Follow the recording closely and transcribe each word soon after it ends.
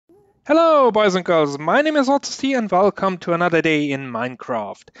Hello, boys and girls. My name is Otzi and welcome to another day in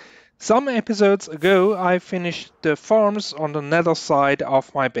Minecraft. Some episodes ago, I finished the farms on the nether side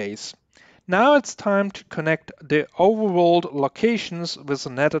of my base. Now it's time to connect the overworld locations with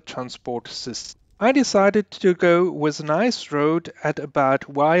the nether transport system. I decided to go with an ice road at about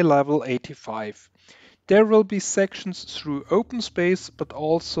Y level 85. There will be sections through open space but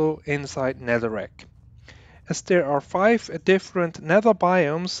also inside netherrack. As there are 5 different nether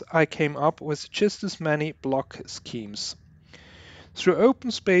biomes, I came up with just as many block schemes. Through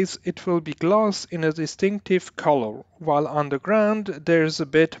open space it will be glass in a distinctive color, while underground there is a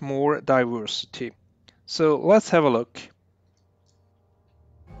bit more diversity. So let's have a look.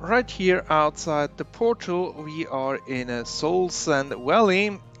 Right here outside the portal we are in a soul sand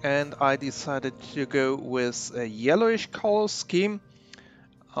valley, and I decided to go with a yellowish color scheme,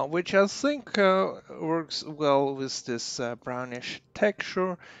 which I think works well with this brownish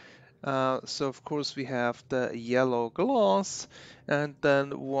texture. So of course we have the yellow glass, and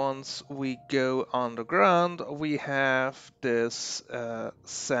then once we go underground we have this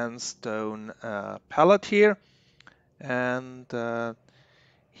sandstone palette here, and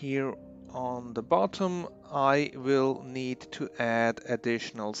here on the bottom I will need to add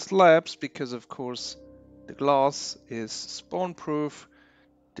additional slabs because of course the glass is spawn proof,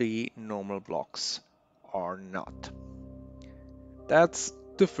 the normal blocks are not. That's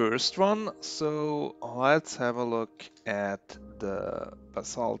the first one, so let's have a look at the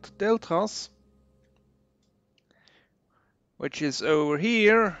basalt deltas, which is over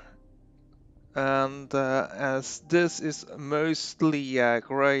here. And as this is mostly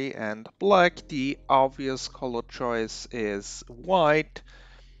gray and black, the obvious color choice is white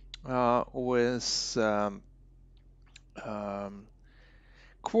with um,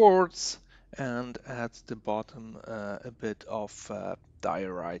 quartz, and at the bottom a bit of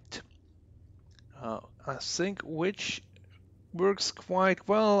diorite. I think which works quite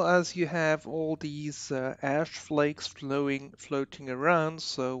well as you have all these ash flakes floating around,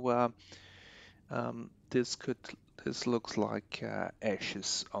 so this looks like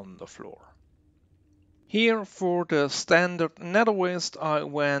ashes on the floor. Here for the standard nether waste I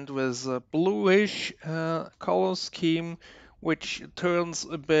went with a bluish color scheme, which turns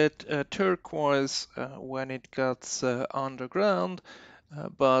a bit turquoise when it gets underground,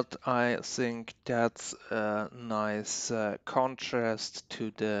 but I think that's a nice contrast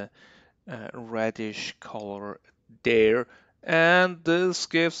to the reddish color there. And this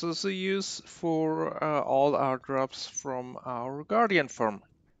gives us a use for all our drops from our guardian farm.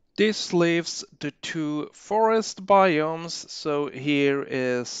 This leaves the 2 forest biomes, so here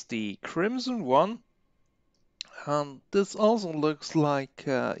is the crimson one, and this also looks like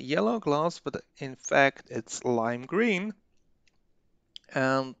yellow glass, but in fact it's lime green.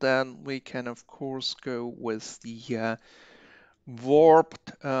 And then we can of course go with the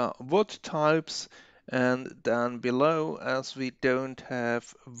warped wood types, and then below, as we don't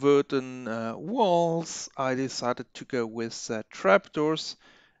have wooden walls, I decided to go with trapdoors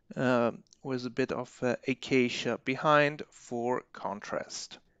with a bit of acacia behind for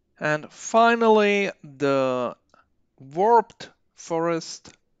contrast. And finally, the warped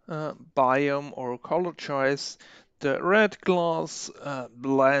forest biome or color choice. The red glass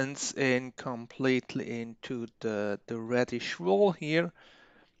blends in completely into the reddish wall here.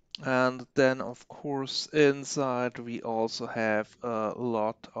 And then of course inside we also have a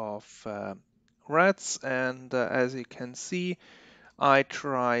lot of rats, and as you can see I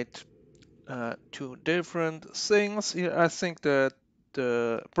tried 2 different things here. I think that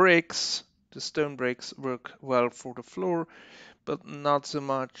the stone bricks work well for the floor, but not so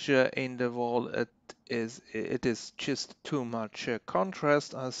much in the wall. It is just too much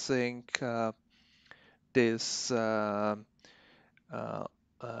contrast. I think this uh, uh,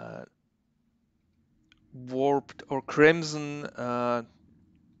 warped or crimson,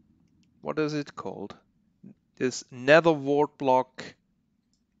 what is it called? This nether wart block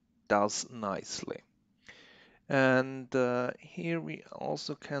does nicely. And here we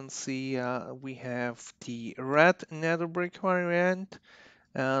also can see we have the red nether brick variant,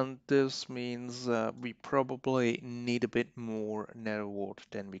 and this means we probably need a bit more nether wart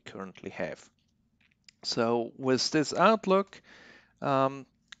than we currently have. So with this outlook, um,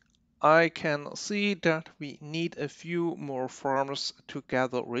 I can see that we need a few more farms to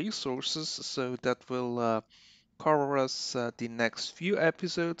gather resources, so that will cover us the next few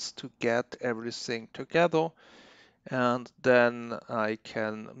episodes to get everything together, and then I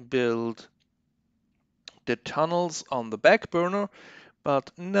can build the tunnels on the back burner. But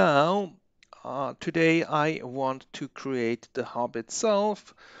now, today I want to create the hub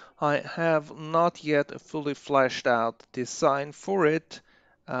itself. I have not yet fully fleshed out design for it,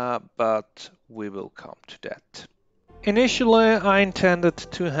 but we will come to that. Initially, I intended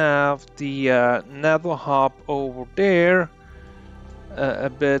to have the Netherhub over there, a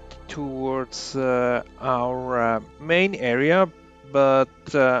bit towards our main area,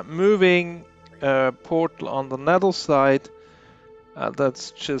 but moving a portal on the Nether side,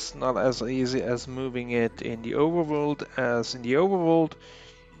 that's just not as easy as moving it in the overworld. As in the overworld,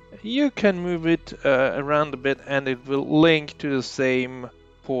 you can move it around a bit and it will link to the same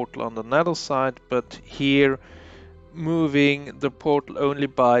portal on the Nether side, but here moving the portal only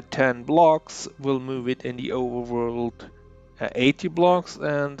by 10 blocks will move it in the overworld 80 blocks,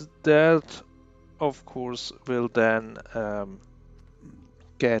 and that of course will then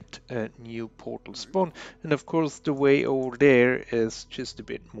get a new portal spawn. And of course the way over there is just a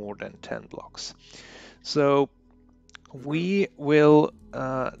bit more than 10 blocks. So we will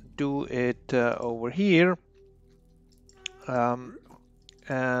do it over here.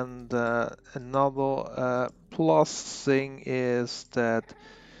 And another plus thing is that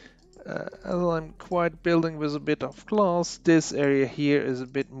as I'm quite building with a bit of glass, this area here is a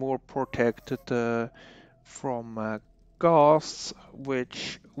bit more protected from ghasts,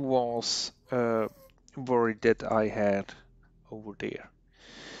 which was a worry that I had over there.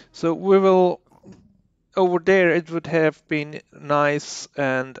 So we will, over there it would have been nice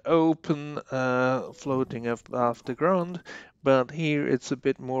and open, floating above the ground, but here it's a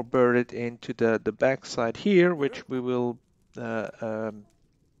bit more buried into the backside here, which we will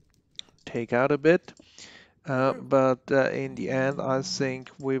take out a bit. But in the end, I think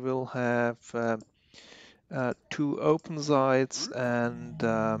we will have two open sides and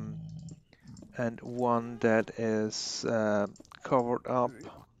one that is covered up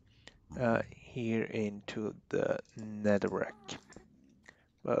here into the netherrack.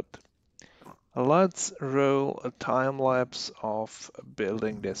 But let's roll a time lapse of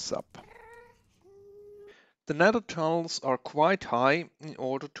building this up. The nether tunnels are quite high in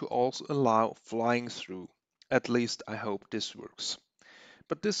order to also allow flying through. At least I hope this works.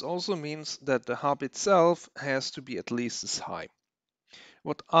 But this also means that the hub itself has to be at least as high.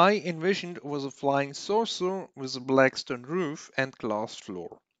 What I envisioned was a flying saucer with a blackstone roof and glass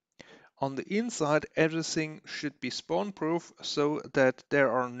floor. On the inside, everything should be spawn-proof so that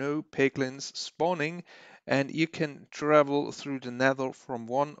there are no piglins spawning and you can travel through the nether from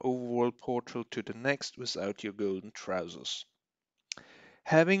one overworld portal to the next without your golden trousers.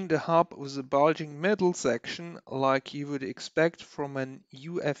 Having the hub with a bulging middle section, like you would expect from an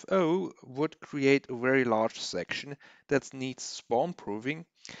UFO, would create a very large section that needs spawn-proofing,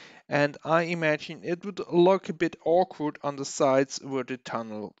 and I imagine it would look a bit awkward on the sides where the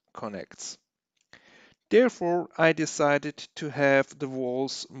tunnel connects. Therefore, I decided to have the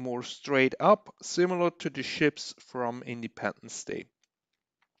walls more straight up, similar to the ships from Independence Day.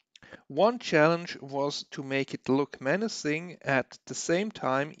 One challenge was to make it look menacing at the same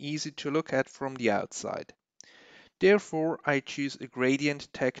time easy to look at from the outside. Therefore, I choose a gradient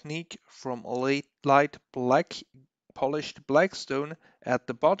technique from light black polished blackstone at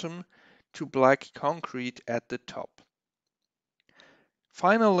the bottom to black concrete at the top.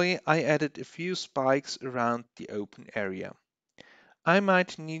 Finally, I added a few spikes around the open area. I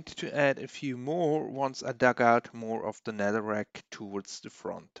might need to add a few more once I dug out more of the netherrack towards the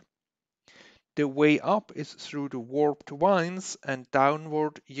front. The way up is through the warped vines, and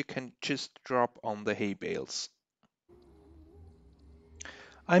downward you can just drop on the hay bales.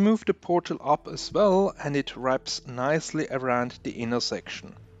 I moved the portal up as well, and it wraps nicely around the inner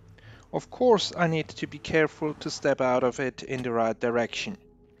section. Of course, I need to be careful to step out of it in the right direction.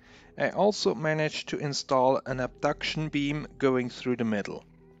 I also managed to install an abduction beam going through the middle.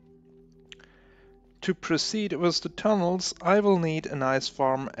 To proceed with the tunnels, I will need a nice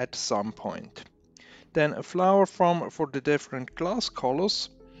farm at some point. Then a flower farm for the different glass colors,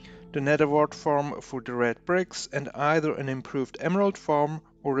 the netherwort farm for the red bricks, and either an improved emerald farm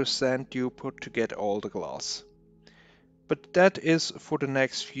or a sand depot to get all the glass. But that is for the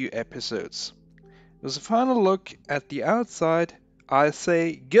next few episodes. With a final look at the outside, I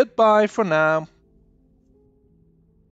say goodbye for now.